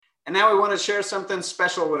And now we want to share something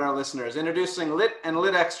special with our listeners. Introducing Lit and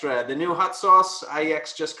Lit Extra, the new hot sauce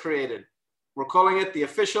IEX just created. We're calling it the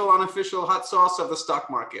official, unofficial hot sauce of the stock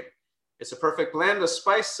market. It's a perfect blend of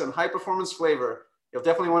spice and high-performance flavor. You'll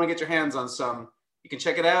definitely want to get your hands on some. You can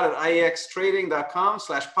check it out at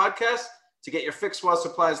iextrading.com/podcast to get your fix while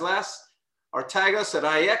supplies last, or tag us at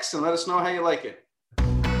IEX and let us know how you like it.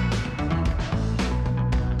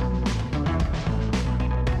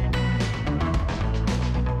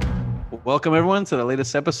 Welcome, everyone, to the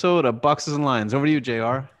latest episode of Boxes and Lines. Over to you,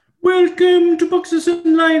 JR. Welcome to Boxes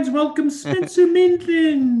and Lines. Welcome, Spencer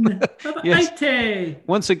Minton of Yes. IT.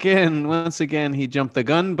 Once again, he jumped the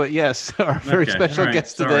gun. But yes, our very special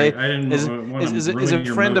guest today is a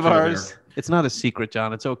friend of ours. There. It's not a secret,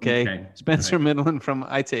 John. It's okay. Spencer Midland from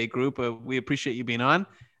IT Group. We appreciate you being on.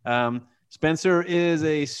 Spencer is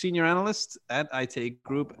a senior analyst at IT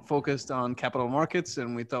Group focused on capital markets,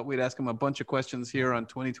 and we thought we'd ask him a bunch of questions here on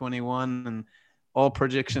 2021 and all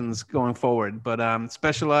projections going forward. But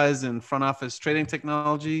specialized in front office trading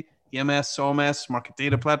technology, EMS, OMS, market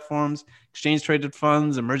data platforms, exchange traded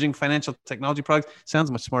funds, emerging financial technology products. Sounds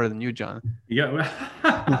much smarter than you, John. Yeah.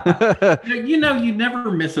 you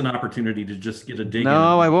never miss an opportunity to just get a dig.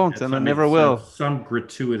 No, I won't, and I never will. Some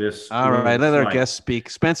gratuitous. All right, let our guest speak.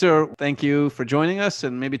 Spencer, thank you for joining us,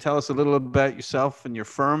 and maybe tell us a little about yourself and your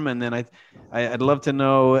firm. And then I'd love to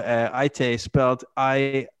know ITE spelled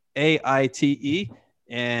IAITE,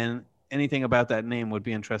 and anything about that name would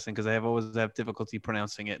be interesting because I always have difficulty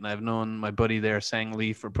pronouncing it, and I've known my buddy there, Sang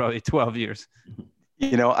Lee, for probably 12 years.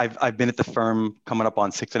 You know, I've been at the firm coming up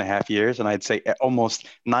on 6.5 years, and I'd say almost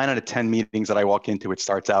 9 out of 10 meetings that I walk into, it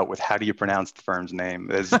starts out with, how do you pronounce the firm's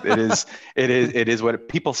name? It is what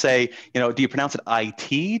people say. You know, do you pronounce it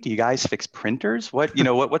IT? Do you guys fix printers?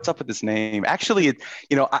 What's up with this name? Actually,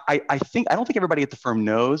 I don't think everybody at the firm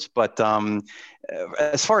knows, but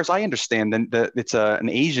as far as I understand, it's an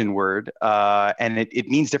Asian word, and it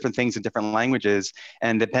means different things in different languages.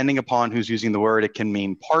 And depending upon who's using the word, it can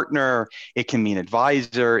mean partner, it can mean advisor,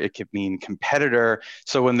 it could mean competitor.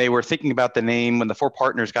 So when they were thinking about the name, when the 4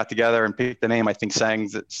 partners got together and picked the name, I think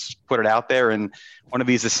Sang's put it out there. And one of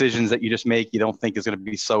these decisions that you just make, you don't think is going to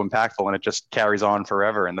be so impactful, and it just carries on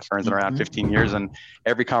forever. And the firm's been around 15 years, and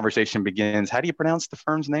every conversation begins, how do you pronounce the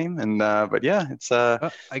firm's name? And but yeah, it's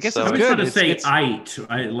I guess I was good. going to say IT,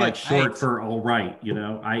 like short for all right,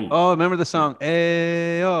 IT. Oh, remember the song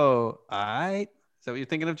Ayo, IT? Is that what you're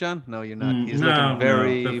thinking of, John? No, you're not. He's looking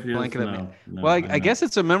very blanket at me. Well, I guess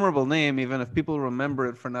it's a memorable name, even if people remember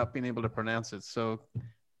it for not being able to pronounce it. So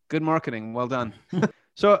good marketing. Well done.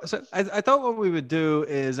 So I thought what we would do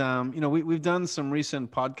is, we've done some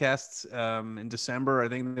recent podcasts in December. I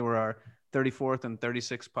think they were our 34th and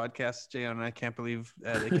 36th podcasts, JR, and I can't believe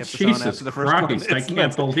they kept us on after the first one. I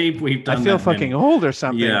can't believe we've done that. I feel fucking old or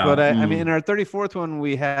something. Yeah. But I mean, in our 34th one,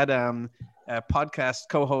 we had podcast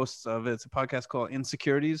co-hosts of it. It's a podcast called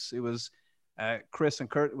Insecurities. It was Chris and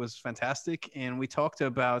Kurt. It was fantastic. And we talked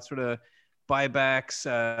about sort of buybacks,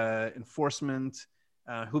 enforcement,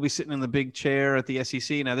 who'll be sitting in the big chair at the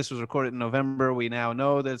SEC. Now, this was recorded in November. We now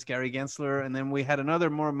know that it's Gary Gensler. And then we had another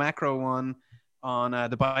more macro one on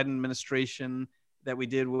the Biden administration that we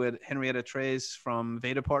did with Henrietta Trace from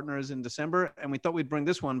Veda Partners in December. And we thought we'd bring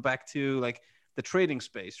this one back to like the trading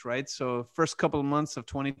space, right? So first couple of months of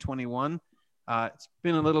 2021, it's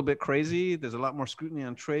been a little bit crazy. There's a lot more scrutiny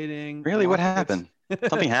on trading. Really? What happened?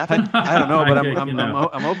 Something happened? I don't know, but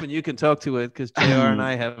I'm hoping you can talk to it because JR and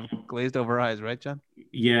I have glazed over eyes, right, John?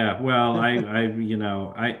 Yeah. Well,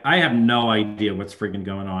 I have no idea what's freaking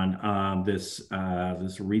going on. This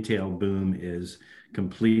retail boom is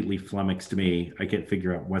completely flummoxed me. I can't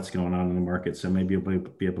figure out what's going on in the market. So maybe you'll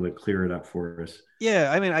be able to clear it up for us.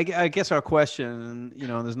 Yeah, I mean, I guess our question,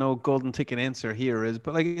 there's no golden ticket answer here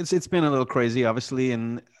but like it's been a little crazy, obviously,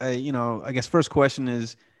 and I guess first question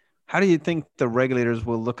is, how do you think the regulators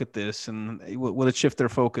will look at this, and will it shift their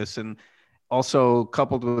focus? And also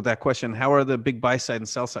coupled with that question, how are the big buy side and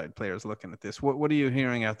sell side players looking at this? What are you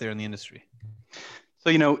hearing out there in the industry?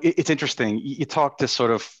 So, it's interesting. You talk to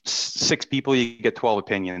sort of 6 people, you get 12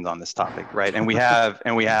 opinions on this topic, right? And we have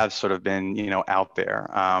sort of been, out there.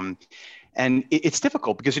 And it's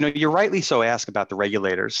difficult because, you're rightly so asked about the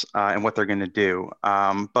regulators and what they're going to do.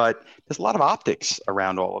 But there's a lot of optics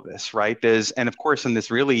around all of this, right? And of course, in this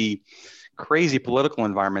really crazy political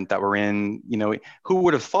environment that we're in, who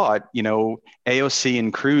would have thought, AOC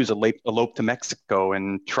and Cruz elope to Mexico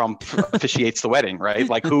and Trump officiates the wedding, right?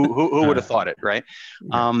 Like who would have thought it, right?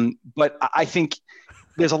 But I think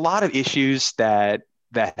there's a lot of issues that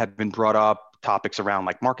have been brought up topics around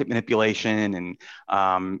like market manipulation and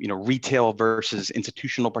retail versus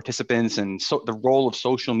institutional participants, and so the role of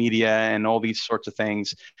social media and all these sorts of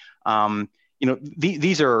things.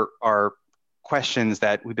 These are questions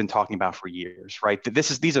that we've been talking about for years, right?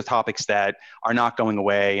 These are topics that are not going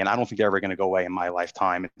away, and I don't think they're ever going to go away in my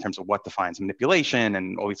lifetime in terms of what defines manipulation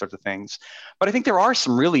and all these sorts of things. But I think there are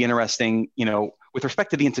some really interesting, with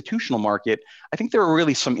respect to the institutional market, I think there are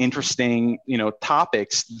really some interesting,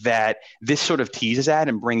 topics that this sort of teases at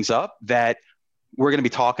and brings up that we're going to be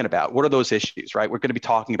talking about. What are those issues, right? We're going to be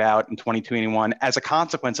talking about in 2021 as a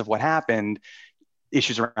consequence of what happened,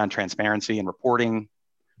 issues around transparency and reporting,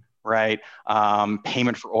 right?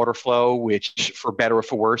 Payment for order flow, which for better or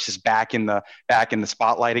for worse is back in the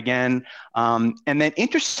spotlight again. And then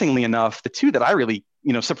interestingly enough, the two that I really,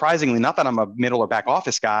 surprisingly, not that I'm a middle or back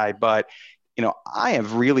office guy, but I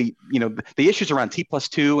have really, the issues around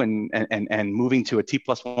T+2 and moving to a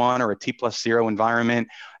T+1 or a T+0 environment,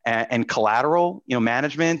 and collateral,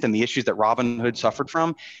 management, and the issues that Robinhood suffered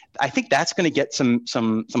from. I think that's going to get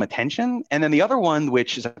some attention. And then the other one,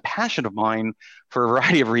 which is a passion of mine for a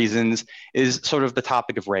variety of reasons, is sort of the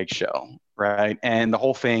topic of Reg Show, right? And the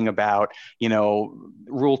whole thing about,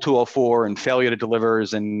 Rule 204 and failure to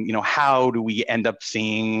delivers, and, how do we end up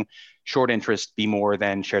seeing short interest be more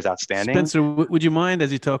than shares outstanding? Spencer, would you mind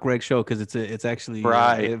as you talk Reg Show, because it's actually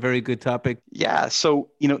a very good topic. Yeah. So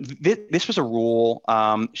this was a rule.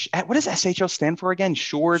 What does SHO stand for again?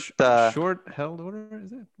 Short held order,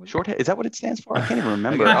 is it? Short is that what it stands for? I can't even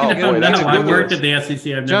remember. I worked at the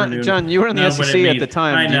SEC. I've never knew. John, you were in the SEC at the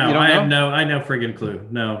time. I know. I have no friggin' clue.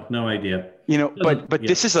 No idea. But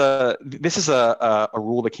this is a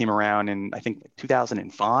rule that came around in, I think,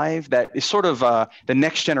 2005 that is sort of the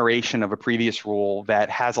next generation of a previous rule that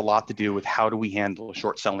has a lot to do with how do we handle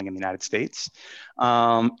short selling in the United States.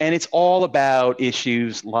 And it's all about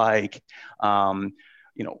issues like,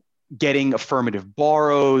 getting affirmative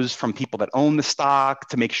borrows from people that own the stock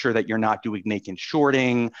to make sure that you're not doing naked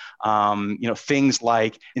shorting. Things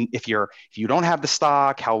like if you don't have the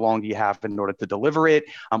stock, how long do you have in order to deliver it?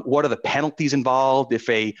 What are the penalties involved if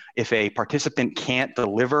a participant can't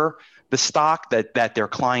deliver the stock that their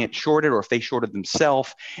client shorted, or if they shorted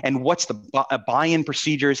themselves? And what's the buy-in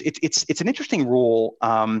procedures? It's an interesting rule,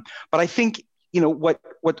 but I think what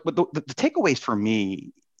the takeaways for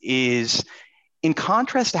me is, in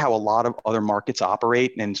contrast to how a lot of other markets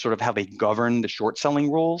operate and sort of how they govern the short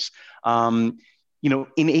selling rules, in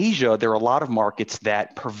Asia, there are a lot of markets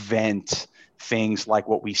that prevent things like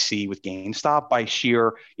what we see with GameStop by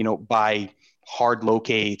sheer, by hard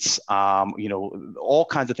locates, all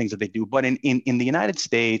kinds of things that they do. But in the United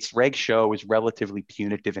States, Reg Show is relatively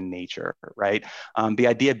punitive in nature, right? The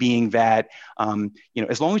idea being that,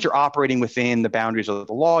 as long as you're operating within the boundaries of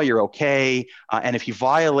the law, you're okay. And if you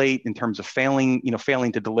violate in terms of failing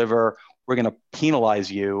to deliver, we're going to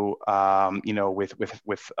penalize you, with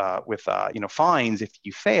fines if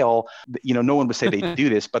you fail. No one would say they do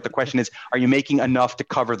this, but the question is, are you making enough to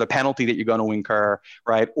cover the penalty that you're going to incur,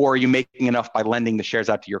 right? Or are you making enough by lending the shares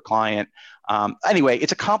out to your client? Anyway,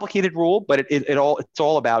 it's a complicated rule, but it's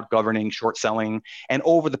all about governing short selling. And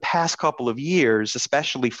over the past couple of years,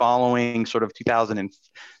 especially following sort of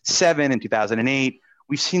 2007 and 2008,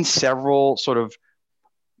 we've seen several sort of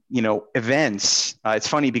events. It's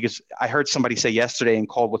funny because I heard somebody say yesterday and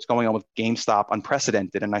called what's going on with GameStop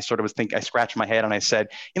unprecedented. And I sort of I scratched my head and I said,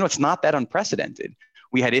 it's not that unprecedented.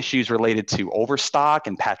 We had issues related to overstock,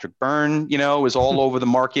 and Patrick Byrne, was all over the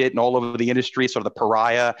market and all over the industry, sort of the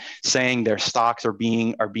pariah, saying their stocks are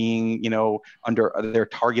being, they're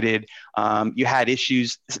targeted. You had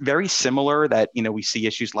issues very similar that, we see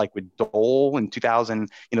issues like with Dole in 2000,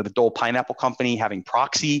 the Dole Pineapple Company having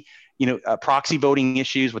proxy voting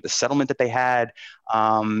issues with the settlement that they had.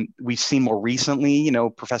 We've seen more recently,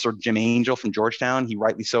 Professor Jim Angel from Georgetown, he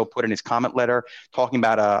rightly so put in his comment letter talking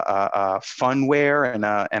about a funware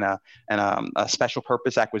and a special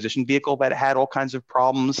purpose acquisition vehicle that had all kinds of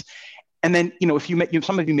problems. And then, if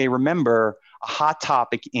some of you may remember, a hot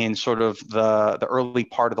topic in sort of the early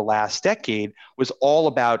part of the last decade was all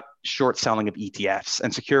about short selling of ETFs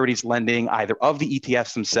and securities lending, either of the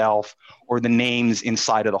ETFs themselves or the names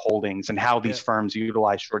inside of the holdings, and how these firms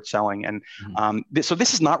utilize short selling. And so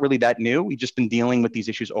this is not really that new. We've just been dealing with these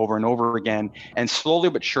issues over and over again. And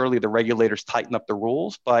slowly but surely, the regulators tighten up the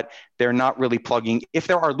rules, but they're not really plugging. If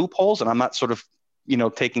there are loopholes, and I'm not sort of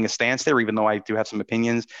taking a stance there, even though I do have some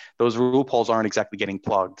opinions, those loopholes aren't exactly getting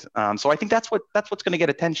plugged. So I think that's what's going to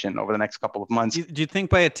get attention over the next couple of months. Do you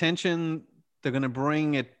think by attention, they're going to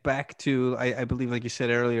bring it back to, I believe, like you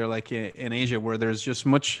said earlier, like in Asia, where there's just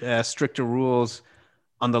much stricter rules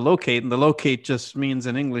on the locate, and the locate just means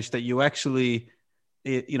in English that you actually,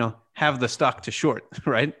 have the stock to short,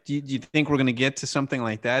 right? Do you think we're going to get to something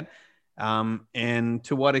like that? And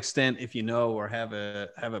to what extent, if you know or have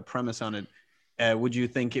a premise on it, would you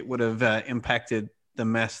think it would have impacted the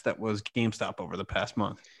mess that was GameStop over the past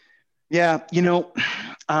month? Yeah,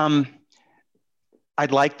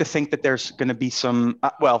 I'd like to think that there's going to be some.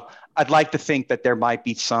 I'd like to think that there might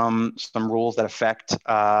be some rules that affect,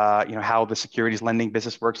 how the securities lending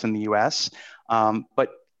business works in the U.S. But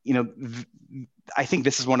I think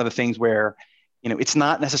this is one of the things where, it's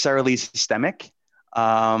not necessarily systemic.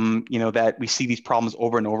 That we see these problems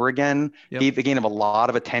over and over again. Yep. They gain a lot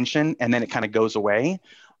of attention, and then it kind of goes away.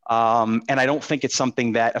 And I don't think it's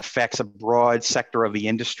something that affects a broad sector of the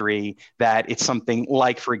industry, that it's something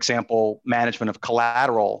like, for example, management of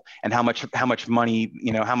collateral and how much money,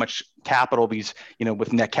 how much capital these,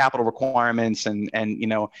 with net capital requirements. And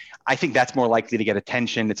I think that's more likely to get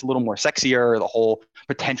attention. It's a little more sexier, the whole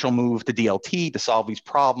potential move to DLT to solve these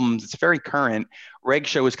problems. It's very current. Reg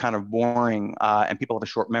Show is kind of boring, and people have a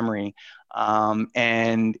short memory.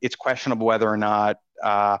 And it's questionable whether or not,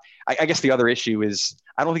 I guess the other issue is,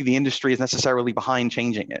 I don't think the industry is necessarily behind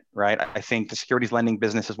changing it, right? I think the securities lending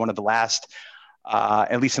business is one of the last,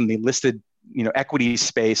 at least in the listed, equity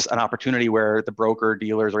space, an opportunity where the broker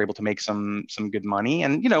dealers are able to make some good money.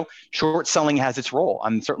 And, short selling has its role.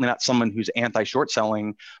 I'm certainly not someone who's anti-short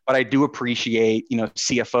selling, but I do appreciate,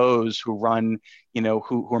 CFOs who run,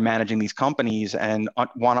 who are managing these companies and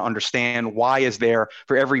want to understand why is there,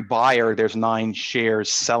 for every buyer, there's 9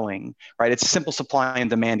 shares selling, right? It's a simple supply and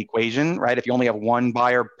demand equation, right? If you only have one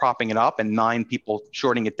buyer propping it up and 9 people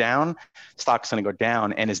shorting it down, stock's going to go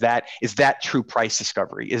down. And is that true price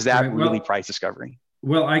discovery? Is that really price discovery?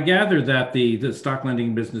 Well, I gather that the stock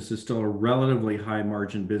lending business is still a relatively high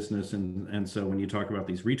margin business. And so when you talk about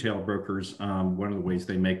these retail brokers, one of the ways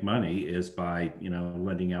they make money is by,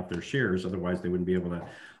 lending out their shares. Otherwise, they wouldn't be able to,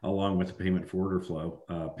 along with the payment for order flow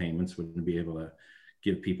payments, wouldn't be able to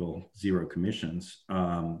give people zero commissions.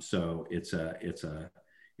 So it's a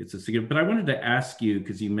significant, but I wanted to ask you,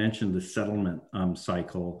 because you mentioned the settlement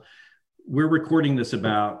cycle. We're recording this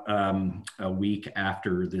about a week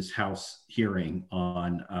after this House hearing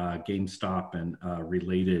on GameStop and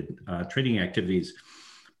related trading activities.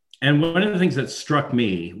 And one of the things that struck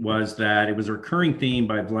me was that it was a recurring theme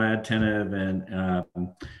by Vlad Tenev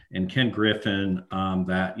and Ken Griffin,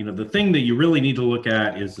 that, the thing that you really need to look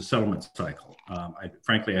at is the settlement cycle.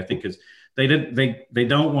 Frankly, I think is they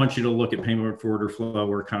don't want you to look at payment for order flow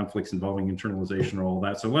or conflicts involving internalization or all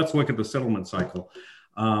that. So let's look at the settlement cycle.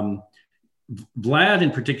 Vlad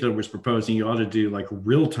in particular was proposing you ought to do like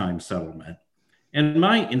real-time settlement. And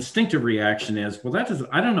my instinctive reaction is, well,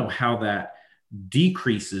 I don't know how that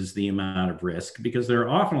decreases the amount of risk, because there are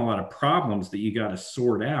often a lot of problems that you got to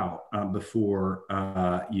sort out before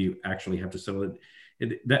you actually have to settle it.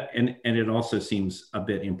 And it also seems a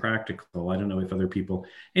bit impractical. I don't know if other people,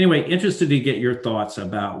 anyway, interested to get your thoughts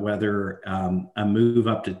about whether a move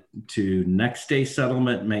up to next day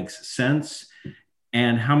settlement makes sense.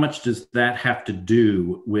 And how much does that have to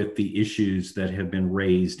do with the issues that have been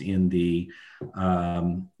raised in the,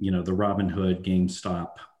 the Robinhood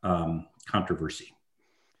GameStop controversy?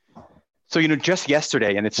 So, just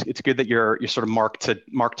yesterday, and it's good that you're sort of marked to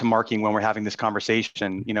marking when we're having this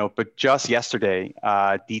conversation, but just yesterday,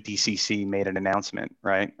 DTCC made an announcement,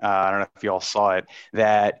 right? I don't know if you all saw it,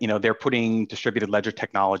 that, they're putting distributed ledger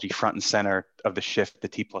technology front and center of the shift to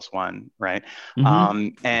T+1, right? Mm-hmm.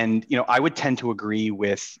 And, I would tend to agree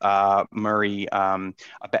with Murray,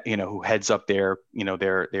 who heads up their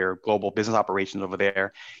global business operations over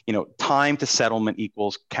there. Time to settlement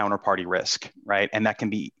equals counterparty risk, right? And that can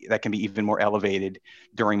be even more elevated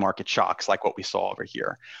during market shocks like what we saw over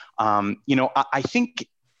here. I think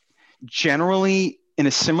generally, in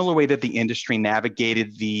a similar way that the industry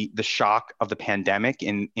navigated the shock of the pandemic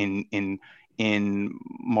in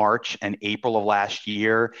March and April of last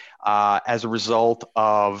year, as a result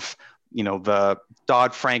of the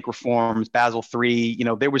Dodd-Frank reforms, Basel III,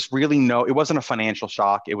 there was really it wasn't a financial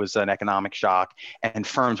shock, it was an economic shock, and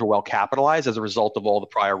firms were well capitalized as a result of all the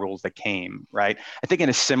prior rules that came, right? I think in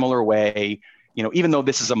a similar way, even though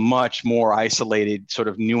this is a much more isolated sort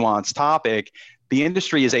of nuanced topic, the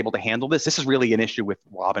industry is able to handle this. This is really an issue with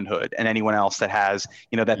Robinhood and anyone else that has,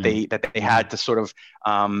 that they had to sort of,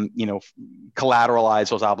 collateralize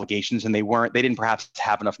those obligations, and they didn't perhaps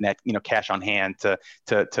have enough net, cash on hand to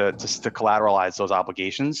collateralize those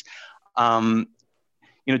obligations.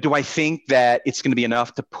 Do I think that it's going to be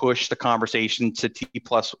enough to push the conversation to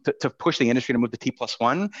to push the industry to move to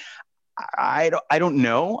T+1? I don't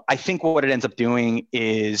know. I think what it ends up doing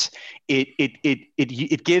is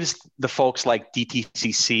it gives the folks like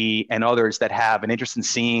DTCC and others that have an interest in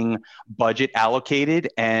seeing budget allocated,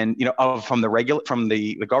 and from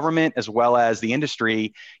the government as well as the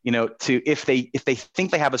industry, to if they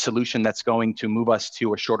think they have a solution that's going to move us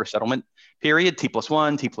to a shorter settlement period,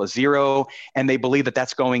 T+1, T+0, and they believe that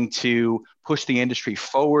that's going to push the industry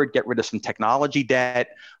forward, get rid of some technology debt,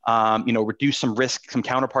 reduce some risk, some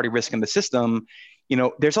counterparty risk in the system.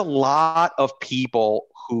 There's a lot of people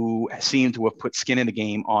who seem to have put skin in the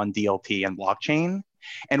game on DLT and blockchain.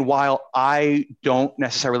 And while I don't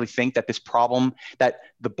necessarily think that that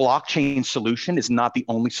the blockchain solution is not the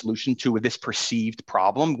only solution to this perceived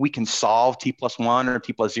problem, we can solve T+1 or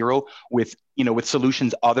T+0 with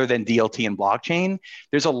solutions other than DLT and blockchain.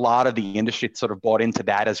 There's a lot of the industry that sort of bought into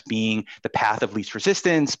that as being the path of least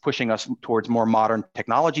resistance, pushing us towards more modern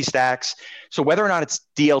technology stacks. So whether or not it's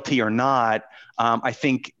DLT or not, I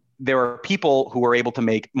think there are people who are able to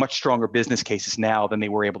make much stronger business cases now than they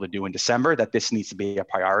were able to do in December, that this needs to be a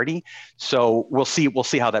priority. So we'll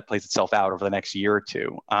see how that plays itself out over the next year or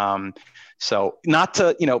two. So not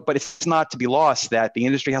to, but it's not to be lost that the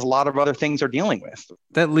industry has a lot of other things they're dealing with.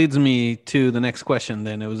 That leads me to the next question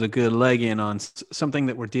then. It was a good leg in on something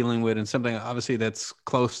that we're dealing with, and something obviously that's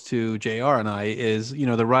close to JR and I is,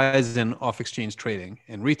 the rise in off-exchange trading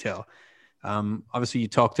and retail. Obviously you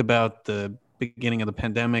talked about the beginning of the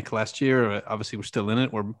pandemic last year. Obviously we're still in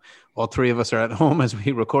it. All three of us are at home as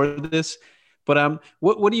we record this. But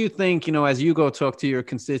what do you think, as you go talk to your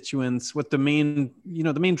constituents, what the main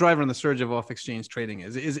driver in the surge of off-exchange trading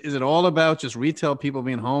is? Is it all about just retail people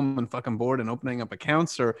being home and fucking bored and opening up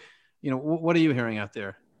accounts, or, what are you hearing out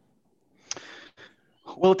there?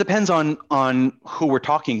 Well, it depends on who we're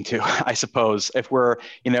talking to, I suppose. If we're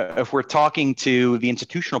talking to the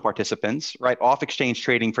institutional participants, right, off-exchange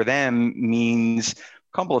trading for them means a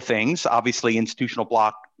couple of things. Obviously, institutional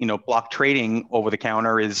block trading over the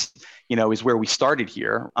counter is where we started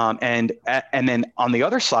here. And then on the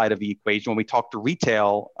other side of the equation, when we talk to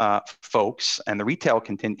retail folks and the retail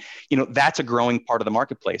content, that's a growing part of the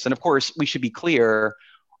marketplace. And of course, we should be clear.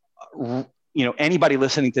 Anybody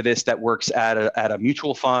listening to this that works at a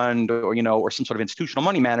mutual fund or some sort of institutional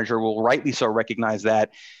money manager will rightly so recognize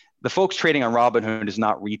that the folks trading on Robinhood is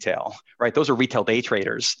not retail, right? Those are retail day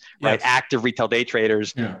traders, right? Yes. Active retail day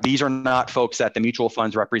traders. Yeah. These are not folks that the mutual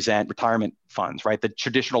funds represent, retirement funds, right? The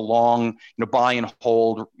traditional long, buy and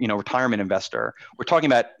hold, retirement investor. We're talking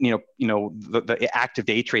about, the active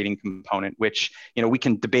day trading component, which, we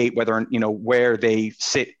can debate whether, where they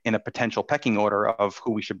sit in a potential pecking order of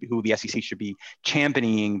who the SEC should be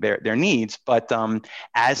championing their needs. But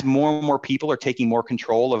as more and more people are taking more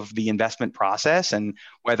control of the investment process, and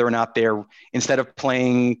whether or not they're, instead of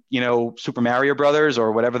playing, Super Mario Brothers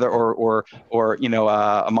or whatever, or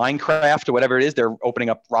a Minecraft or whatever it is, they're opening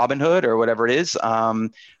up Robinhood or whatever it is.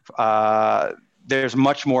 There's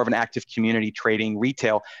much more of an active community trading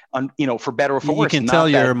retail, for better or for worse. You can tell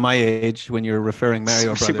you're my age when you're referring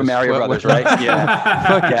Mario Brothers. Super Mario Brothers, right?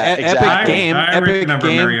 Yeah. Yeah, exactly. I remember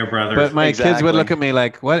Mario Brothers. But my kids would look at me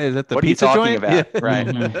like, "What is it? The pizza joint?" What are you talking about?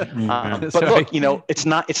 Right. But look, it's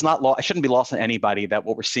not it shouldn't be lost on anybody that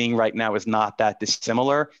what we're seeing right now is not that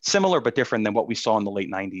dissimilar, but different than what we saw in the late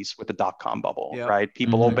 '90s with the dot-com bubble, right?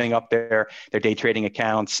 People opening up their day trading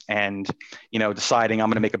accounts and deciding, I'm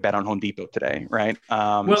going to make a bet on Home Depot today. Right.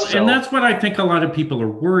 And that's what I think a lot of people are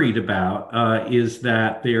worried about, is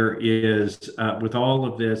that there is, with all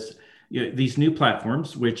of this, these new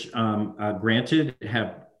platforms, which granted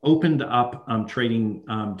have opened up trading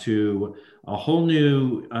to a whole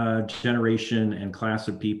new generation and class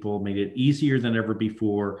of people, made it easier than ever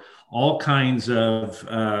before, all kinds of,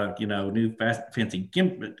 new fancy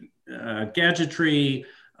gadgetry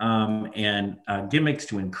and gimmicks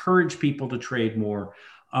to encourage people to trade more.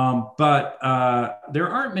 But there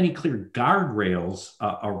aren't many clear guardrails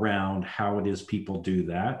around how it is people do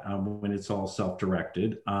that when it's all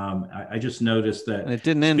self-directed. I just noticed that it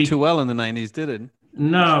didn't end too well in the 90s, did it?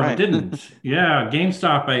 No, right. It didn't. Yeah,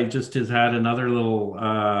 GameStop has had another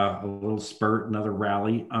little spurt, another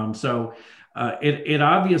rally. It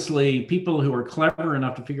obviously, people who are clever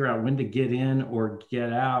enough to figure out when to get in or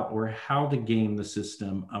get out or how to game the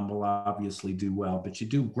system will obviously do well. But you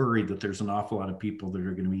do worry that there's an awful lot of people that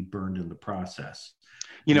are going to be burned in the process.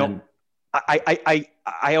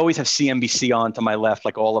 I always have CNBC on to my left,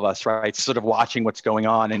 like all of us, right? Sort of watching what's going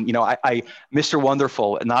on. And, Mr.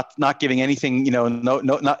 Wonderful, not giving anything,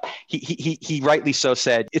 he rightly so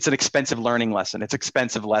said, it's an expensive learning lesson. It's an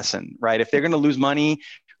expensive lesson, right? If they're going to lose money,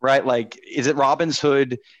 right? Like, is it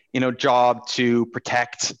Robinhood, job to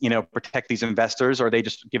protect these investors, or are they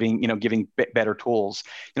just giving better tools?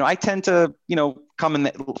 I tend to, come in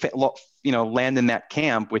that, land in that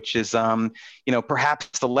camp, which is,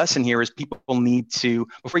 perhaps the lesson here is people need to,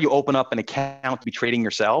 before you open up an account to be trading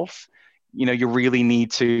yourself, you really need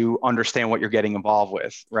to understand what you're getting involved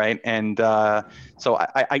with, right? And so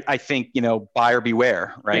I think, buyer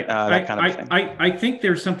beware, right? That kind of thing. I think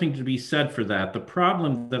there's something to be said for that. The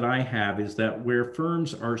problem that I have is that where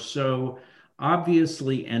firms are so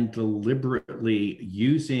obviously and deliberately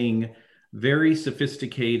using very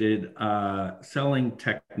sophisticated selling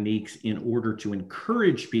techniques in order to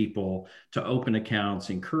encourage people to open accounts,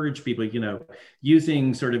 encourage people,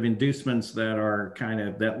 using sort of inducements that are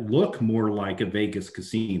that look more like a Vegas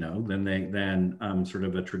casino than sort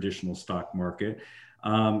of a traditional stock market,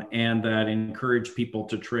 and that encourage people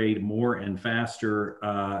to trade more and faster.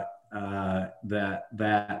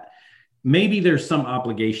 That maybe there's some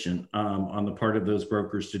obligation on the part of those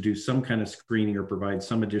brokers to do some kind of screening or provide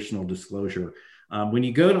some additional disclosure. When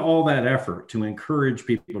you go to all that effort to encourage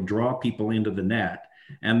people, draw people into the net,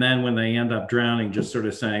 and then when they end up drowning, just sort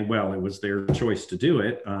of saying, well, it was their choice to do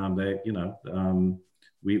it.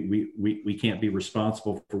 We can't be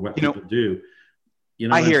responsible for what people do.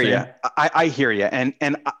 I hear you. I hear you. And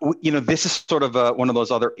this is sort of one of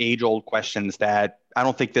those other age-old questions that I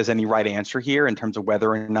don't think there's any right answer here in terms of whether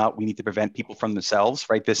or not we need to prevent people from themselves,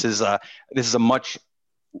 right? This is a much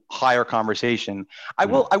higher conversation. I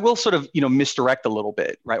will sort of, misdirect a little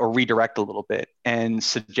bit, right? Or redirect a little bit and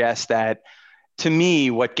suggest that, to me,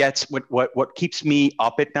 what keeps me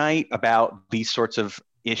up at night about these sorts of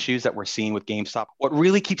issues that we're seeing with GameStop, what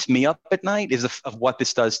really keeps me up at night is of what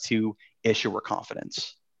this does to issuer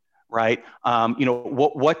confidence, right?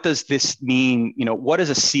 What does this mean? What is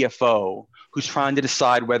a CFO who's trying to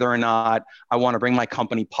decide whether or not I want to bring my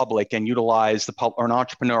company public and utilize or an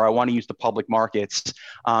entrepreneur, I want to use the public markets,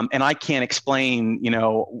 and I can't explain,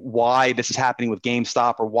 why this is happening with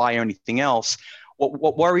GameStop or why or anything else.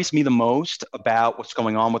 What worries me the most about what's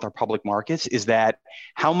going on with our public markets is that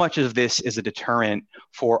how much of this is a deterrent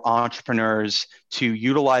for entrepreneurs to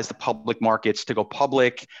utilize the public markets to go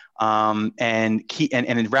public, and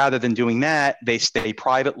rather than doing that, they stay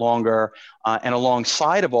private longer. And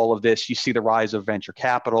alongside of all of this, you see the rise of venture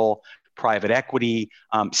capital, private equity,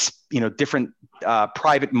 different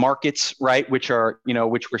private markets, right? Which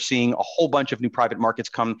we're seeing a whole bunch of new private markets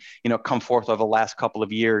come forth over the last couple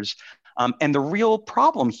of years. And the real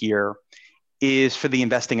problem here is for the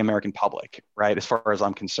investing American public, right? As far as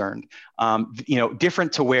I'm concerned,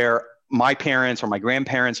 different to where my parents or my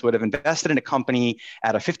grandparents would have invested in a company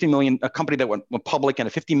at a company that went public at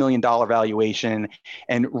a $50 million valuation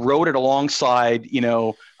and rode it alongside,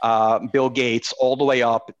 Bill Gates all the way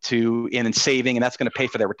up to in saving, and that's going to pay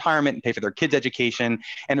for their retirement and pay for their kids' education.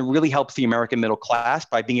 And it really helps the American middle class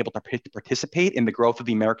by being able to participate in the growth of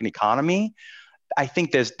the American economy. I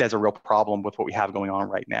think there's a real problem with what we have going on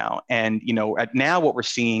right now. And, now what we're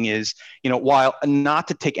seeing is, while not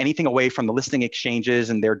to take anything away from the listing exchanges,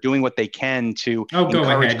 and they're doing what they can to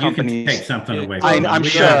encourage companies. You can take something away. I'm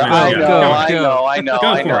sure. I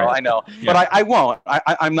know. Yeah. But I won't.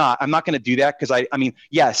 I'm not going to do that because I mean,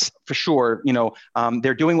 yes, for sure.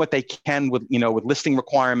 They're doing what they can with listing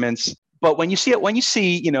requirements. But when you see,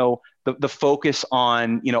 the focus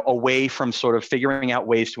on, away from sort of figuring out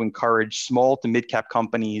ways to encourage small to mid-cap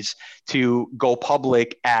companies to go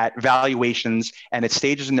public at valuations and at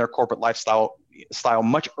stages in their corporate lifestyle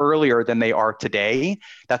much earlier than they are today,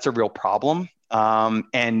 that's a real problem.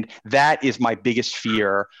 And that is my biggest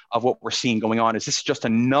fear of what we're seeing going on. Is this just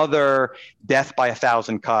another death by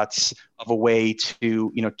 1,000 cuts of a way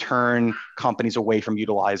to, turn companies away from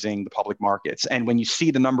utilizing the public markets? And when you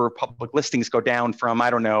see the number of public listings go down from,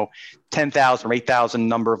 10,000 or 8,000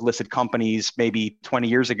 number of listed companies maybe 20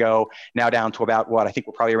 years ago, now down to about I think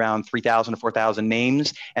we're probably around 3,000 to 4,000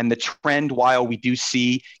 names. And the trend, while we do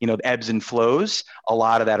see, the ebbs and flows, a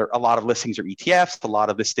lot of listings are ETFs. A lot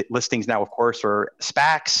of the listings now, of course, are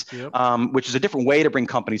SPACs, yep. Which is a different way to bring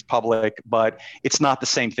companies public, but it's not the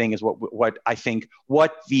same thing as what I think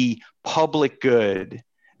what the public good.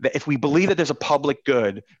 If we believe that there's a public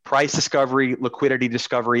good, price discovery, liquidity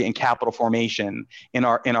discovery, and capital formation in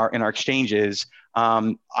our exchanges,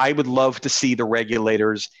 I would love to see the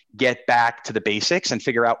regulators get back to the basics and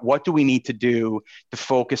figure out what do we need to do to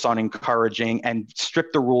focus on encouraging and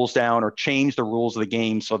strip the rules down or change the rules of the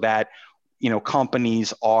game so that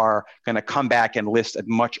companies are going to come back and list at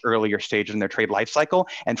much earlier stages in their trade life cycle.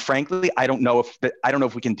 And frankly, I don't know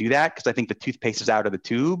if we can do that, because I think the toothpaste is out of the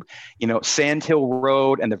tube. Sand Hill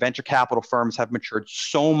Road and the venture capital firms have matured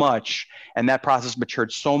so much, and that process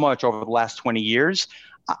matured so much over the last 20 years.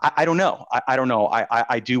 I don't know. I don't know.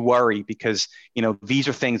 I do worry, because these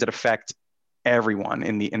are things that affect everyone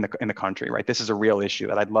in the country, right? This is a real issue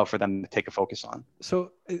that I'd love for them to take a focus on.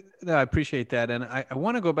 So I appreciate that. And I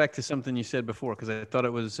want to go back to something you said before, because I thought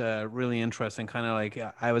it was really interesting. Kind of like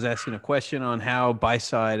I was asking a question on how buy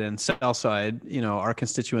side and sell side, our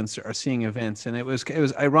constituents are seeing events. And it was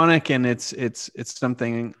ironic, and it's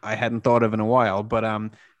something I hadn't thought of in a while.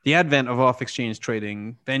 But the advent of off exchange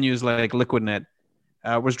trading, venues like Liquidnet,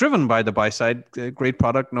 was driven by the buy side. Great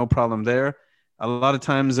product, no problem there. A lot of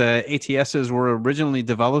times ATSs were originally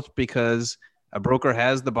developed because a broker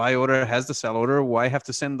has the buy order, has the sell order. Why have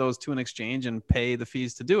to send those to an exchange and pay the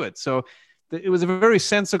fees to do it? So it was a very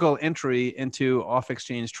sensible entry into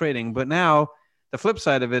off-exchange trading. But now the flip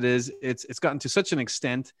side of it is it's gotten to such an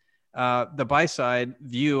extent, the buy side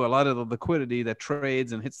view a lot of the liquidity that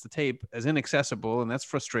trades and hits the tape as inaccessible, and that's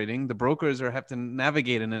frustrating. The brokers have to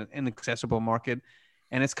navigate in an inaccessible market.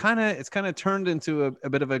 And it's kind of turned into a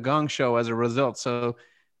bit of a gong show as a result. So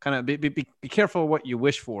kind of be careful what you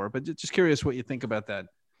wish for, but just curious what you think about that.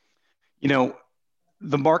 The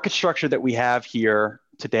market structure that we have here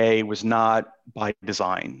today was not by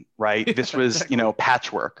design, right? This was,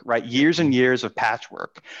 patchwork, right? Years and years of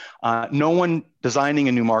patchwork. No one designing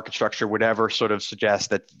a new market structure would ever sort of suggest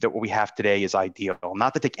that what we have today is ideal.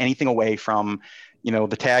 Not to take anything away from,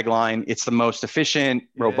 the tagline, it's the most efficient,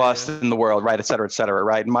 robust in the world, right? Et cetera,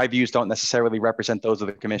 right? And my views don't necessarily represent those of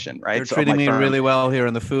the commission, right? You're treating me really well here,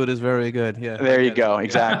 and the food is very good. Yeah. There you go.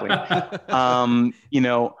 Exactly.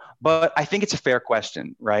 But I think it's a fair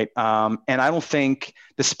question, right? And I don't think,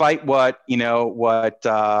 despite what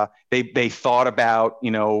they thought about,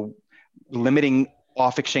 limiting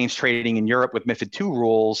off-exchange trading in Europe with MiFID II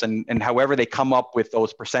rules, and however they come up with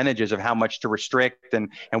those percentages of how much to restrict and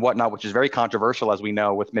whatnot, which is very controversial, as we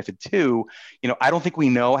know, with MiFID II. I don't think we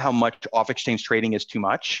know how much off-exchange trading is too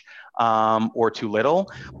much or too little.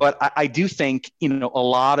 But I do think, a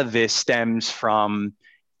lot of this stems from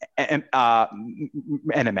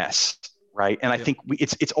NMS, right? And I think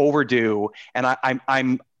it's overdue. And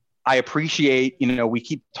I appreciate, we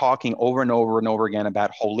keep talking over and over and over again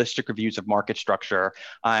about holistic reviews of market structure.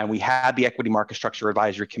 And we had the Equity Market Structure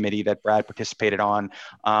Advisory Committee that Brad participated on,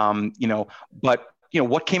 but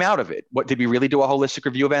what came out of it? What did we really do, a holistic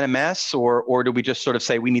review of NMS, or did we just sort of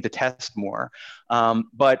say we need to test more?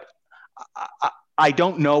 But I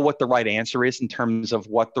don't know what the right answer is in terms of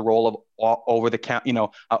what the role of over the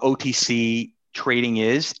OTC trading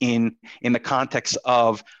is in the context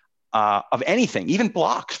of anything, even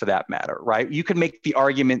blocks for that matter, right? You could make the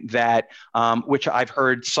argument that, which I've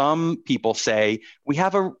heard some people say, we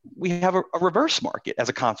have a reverse market as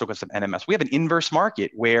a consequence of NMS. We have an inverse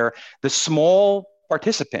market where the small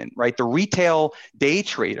participant, right, the retail day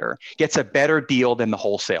trader gets a better deal than the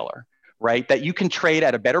wholesaler, right? That you can trade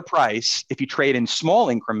at a better price if you trade in small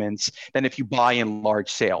increments than if you buy in large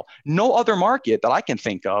sale. No other market that I can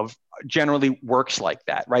think of generally works like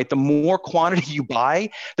that, right? The more quantity you buy,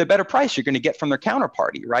 the better price you're going to get from their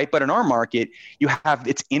counterparty, right? But in our market,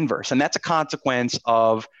 it's inverse, and that's a consequence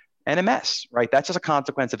of NMS, right? That's just a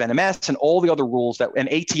consequence of NMS and all the other rules and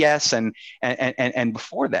ATS and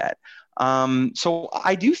before that. So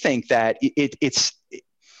I do think that it's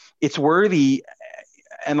worthy.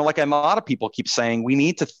 And like a lot of people keep saying, we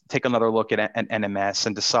need to take another look at NMS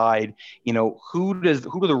and decide, who do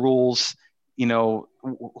the rules,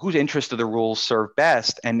 whose interest do the rules serve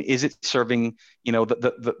best, and is it serving, do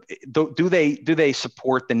they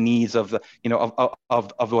support the needs of the,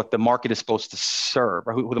 of what the market is supposed to serve,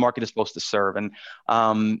 or who the market is supposed to serve, and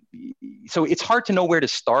so it's hard to know where to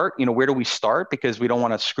start. Where do we start, because we don't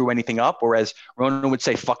want to screw anything up, or as Ronan would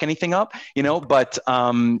say, fuck anything up. But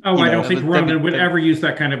I don't think Ronan would ever use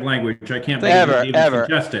that kind of language. I can't even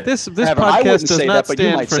suggest it. This podcast does not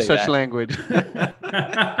stand for such language.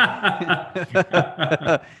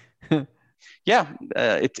 Yeah,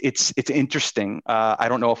 it's interesting. I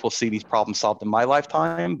don't know if we'll see these problems solved in my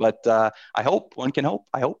lifetime, but I hope. One can hope.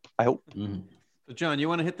 I hope. Mm-hmm. So John, you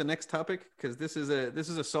want to hit the next topic, because this is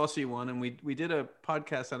a saucy one, and we did a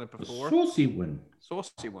podcast on it before. Saucy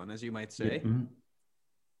one, as you might say. Yeah. Mm-hmm.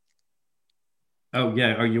 Oh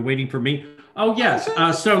yeah, are you waiting for me? Oh yes.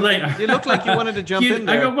 So you look like you wanted to jump in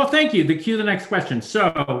there. I go, well, thank you. Cue the next question.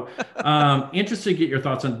 So, interested to get your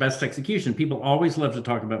thoughts on best execution. People always love to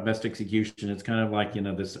talk about best execution. It's kind of like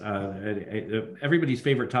this everybody's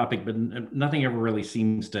favorite topic, but nothing ever really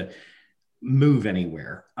seems to move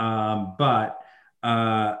anywhere. But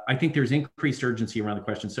I think there's increased urgency around the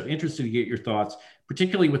question. So interested to get your thoughts,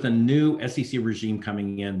 particularly with a new SEC regime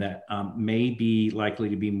coming in that may be likely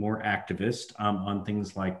to be more activist on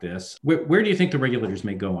things like this. Where do you think the regulators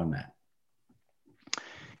may go on that?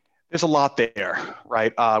 There's a lot there,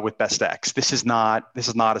 right? With BestX, this is not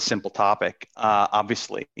a simple topic,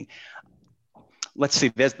 obviously. Let's see.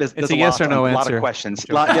 There's a yes or no answer. A lot of questions.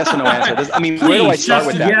 Yes or no answer. Where do I start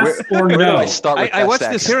with that? Yes or no. Where do I start with I watched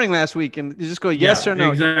this hearing last week, and you just go yes or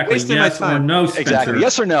no. Exactly. Yes or no. Spencer. Exactly.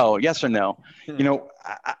 Yes or no. Yes or no.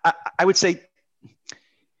 I would say,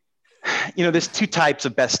 there's two types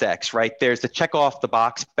of BestX, right? There's the check off the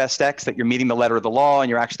box BestX, that you're meeting the letter of the law and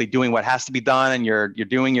you're actually doing what has to be done, and you're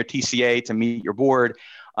doing your TCA to meet your board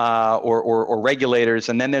or regulators.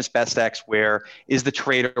 And then there's BestX, where is the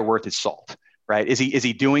trader worth his salt? Right? Is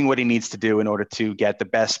he doing what he needs to do in order to get the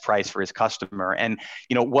best price for his customer? And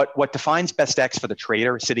what defines BestX for the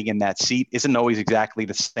trader sitting in that seat isn't always exactly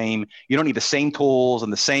the same. You don't need the same tools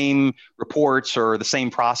and the same reports or the same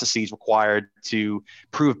processes required to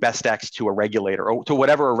prove BestX to a regulator or to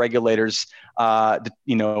whatever a regulator's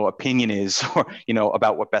opinion is, or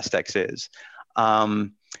about what BestX is.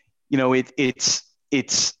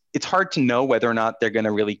 It's hard to know whether or not they're going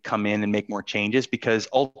to really come in and make more changes, because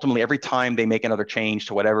ultimately every time they make another change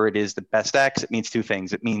to whatever it is, the BestX, it means two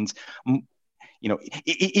things. It means,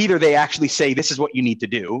 either they actually say this is what you need to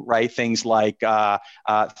do, right? Things like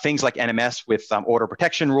NMS with order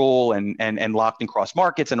protection rule and locked in cross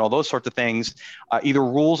markets and all those sorts of things. Either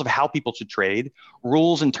rules of how people should trade,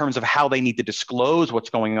 rules in terms of how they need to disclose what's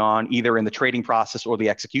going on, either in the trading process or the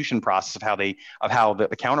execution process of how the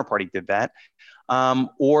counterparty did that.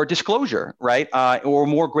 Or disclosure, right? Or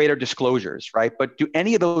more greater disclosures, right? But do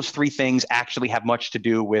any of those three things actually have much to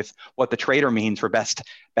do with what the trader means for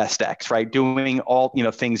BestX, right? Doing all,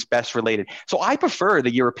 things best related. So I prefer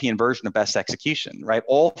the European version of best execution, right?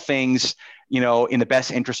 All things, in the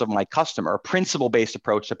best interest of my customer, principle-based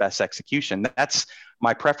approach to best execution. That's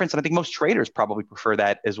my preference. And I think most traders probably prefer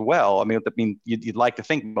that as well. You'd like to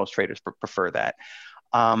think most traders prefer that.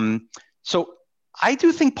 So I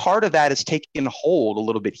do think part of that is taking hold a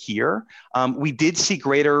little bit here. We did see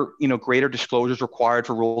greater disclosures required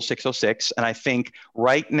for Rule 606. And I think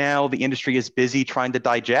right now the industry is busy trying to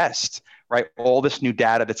digest, right, all this new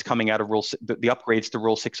data that's coming out of the upgrades to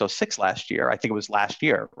Rule 606 last year. I think it was last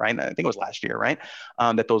year, right?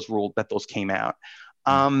 That those came out.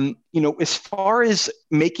 As far as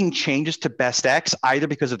making changes to BestX, either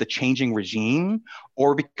because of the changing regime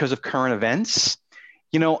or because of current events,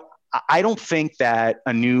 I don't think that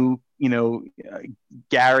a new,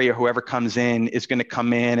 Gary or whoever comes in is going to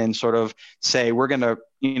come in and sort of say, we're going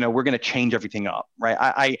to change everything up, right?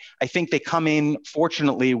 I think they come in,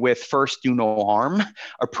 fortunately, with first do no harm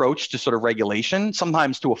approach to sort of regulation,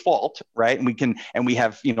 sometimes to a fault, right? And we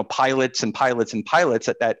have, pilots and pilots and pilots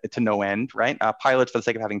at that to no end, right? Pilots for the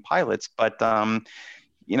sake of having pilots, but,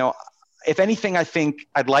 if anything,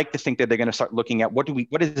 I'd like to think that they're going to start looking at what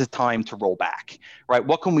is the time to roll back, right?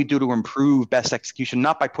 What can we do to improve best execution,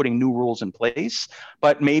 not by putting new rules in place,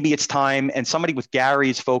 but maybe it's time. And somebody with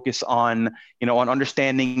Gary's focus on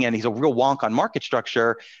understanding, and he's a real wonk on market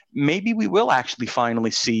structure, maybe we will actually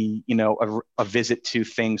finally see, a visit to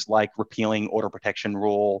things like repealing order protection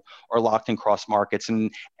rule or locked in cross markets,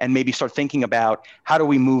 and maybe start thinking about how do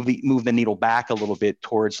we move the needle back a little bit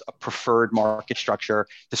towards a preferred market structure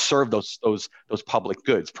to serve those public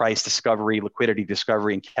goods, price discovery, liquidity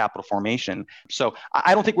discovery, and capital formation. So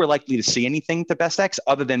I don't think we're likely to see anything to BestX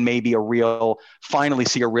other than maybe finally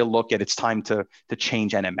see a real look at it's time to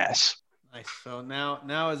change NMS. Nice. So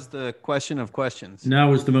now is the question of questions.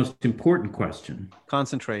 Now is the most important question.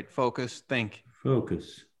 Concentrate, focus, think.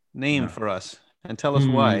 Focus. Name for us and tell us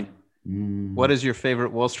why. What is your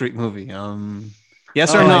favorite Wall Street movie?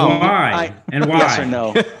 Yes or no? Why? And why? Yes or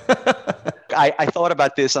no? I thought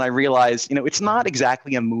about this and I realized, it's not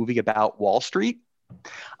exactly a movie about Wall Street.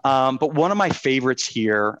 But one of my favorites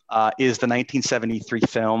here is the 1973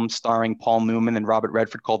 film starring Paul Newman and Robert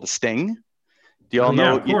Redford called The Sting. Do you all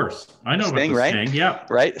know? Yeah, of course. I know Sting, about The right? Sting. Yeah.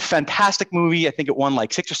 Right. Fantastic movie. I think it won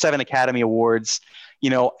like 6 or 7 Academy Awards.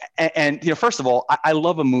 First of all, I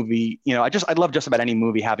love a movie. I love just about any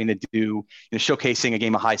movie having to do, showcasing a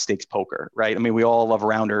game of high stakes poker, right? We all love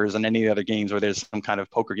rounders and any other games where there's some kind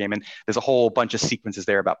of poker game, and there's a whole bunch of sequences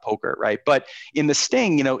there about poker, right? But in The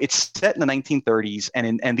Sting, it's set in the 1930s,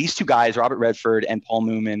 and these two guys, Robert Redford and Paul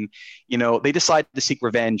Newman, they decided to seek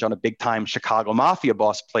revenge on a big time Chicago mafia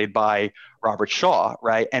boss played by Robert Shaw,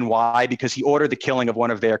 right? And why? Because he ordered the killing of one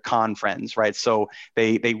of their con friends, right? So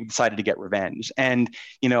they decided to get revenge. And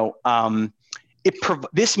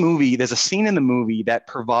this movie, there's a scene in the movie that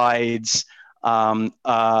provides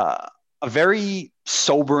a very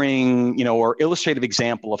sobering, or illustrative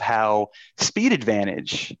example of how speed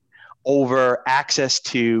advantage over access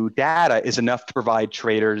to data is enough to provide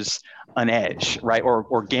traders an edge, right?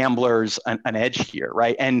 Or gamblers an edge here,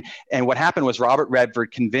 right? And what happened was Robert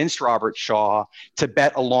Redford convinced Robert Shaw to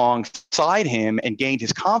bet alongside him and gained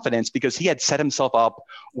his confidence because he had set himself up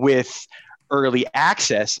with early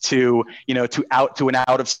access to an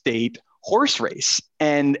out of state horse race.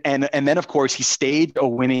 And then of course he staged a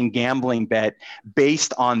winning gambling bet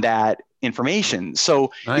based on that information.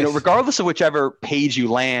 So, nice. Regardless of whichever page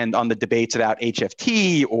you land on the debates about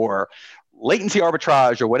HFT or latency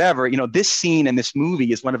arbitrage or whatever, this scene in this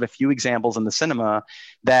movie is one of a few examples in the cinema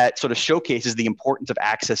that sort of showcases the importance of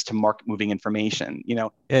access to market moving information. Yeah,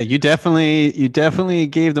 you definitely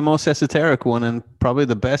gave the most esoteric one and probably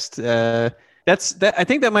the best. I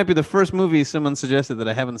think that might be the first movie someone suggested that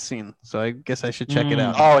I haven't seen, so I guess I should check it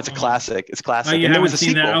out. Oh, it's a classic. It's classic. Oh, you and there haven't was a seen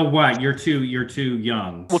sequel. that? Oh, what? You're too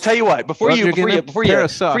young. Well, tell you what. Before you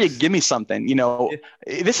give me something,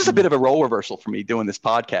 this is a bit of a role reversal for me doing this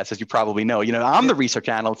podcast, as you probably know. I'm the research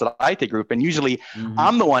analyst at IT Group, and usually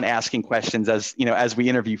I'm the one asking questions as we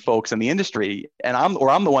interview folks in the industry, and I'm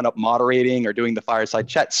the one up moderating or doing the fireside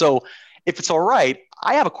chat. So, if it's all right,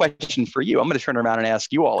 I have a question for you. I'm going to turn around and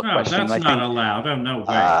ask you all a question. That's not allowed. Oh, no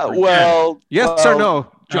way. Yes or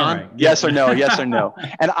no, John? Right. Yes or no. Yes or no.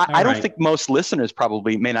 And I don't think most listeners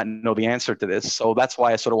probably may not know the answer to this. So that's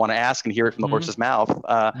why I sort of want to ask and hear it from the horse's mouth.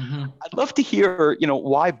 I'd love to hear,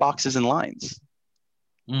 why boxes and lines?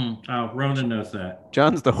 Oh, Ronan knows that.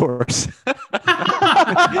 John's the horse.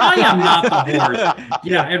 I am not the horse.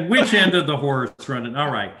 Yeah, at which end of the horse, Ronan?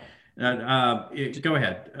 All right. Go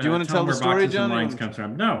ahead. Do you want to tell the story, John? Lines comes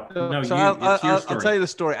from. No. So I'll tell you the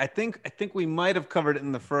story. I think we might have covered it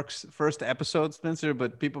in the first episode, Spencer,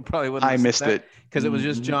 but people probably wouldn't. I missed it because it was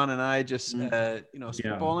just John and I just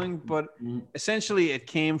spitballing. But essentially, it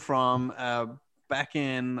came from back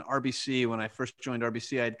in RBC when I first joined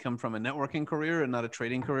RBC. I'd come from a networking career and not a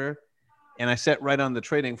trading career, and I sat right on the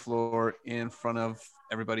trading floor in front of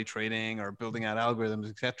everybody trading or building out algorithms,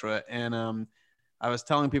 etc. And I was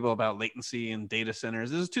telling people about latency and data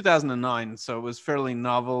centers. This is 2009, so it was fairly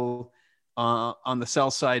novel on the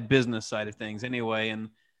sell side, business side of things anyway. And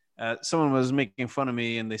someone was making fun of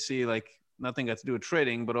me, and they see like nothing got to do with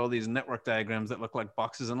trading, but all these network diagrams that look like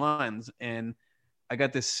boxes and lines. And I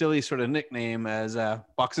got this silly sort of nickname as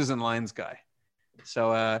Boxes and Lines Guy.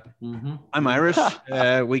 So I'm Irish.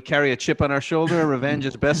 We carry a chip on our shoulder. Revenge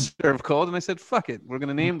is best served cold. And I said, fuck it. We're going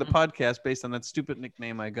to name the podcast based on that stupid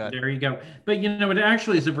nickname I got. There you go. But, it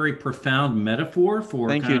actually is a very profound metaphor for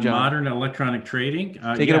modern electronic trading.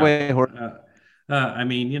 Take it away, Hort.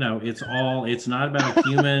 It's not about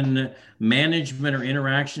human management or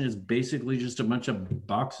interaction. It's basically just a bunch of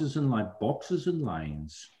boxes and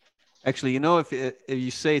lines. Actually, if you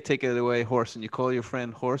say "take it away, horse," and you call your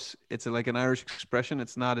friend horse, it's like an Irish expression.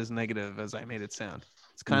 It's not as negative as I made it sound.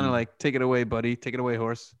 It's kind of like "take it away, buddy. Take it away,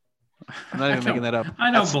 horse." I'm not even making that up. I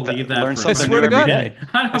don't believe that. I swear to God. I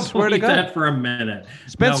don't believe that for a minute.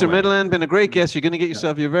 Spencer Midland, been a great guest. You're going to get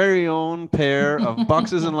yourself your very own pair of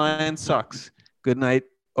boxes and lines socks. Good night.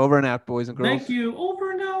 Over and out, boys and girls. Thank you.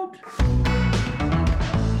 Over and out.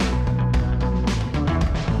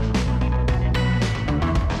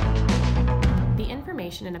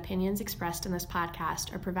 Information and opinions expressed in this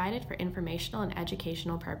podcast are provided for informational and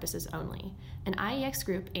educational purposes only, and IEX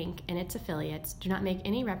Group, Inc. and its affiliates do not make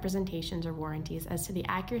any representations or warranties as to the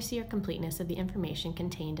accuracy or completeness of the information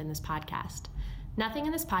contained in this podcast. Nothing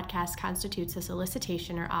in this podcast constitutes a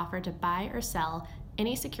solicitation or offer to buy or sell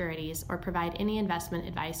any securities or provide any investment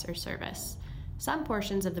advice or service. Some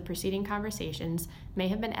portions of the preceding conversations may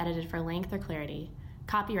have been edited for length or clarity.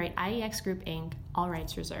 Copyright IEX Group, Inc., all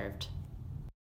rights reserved.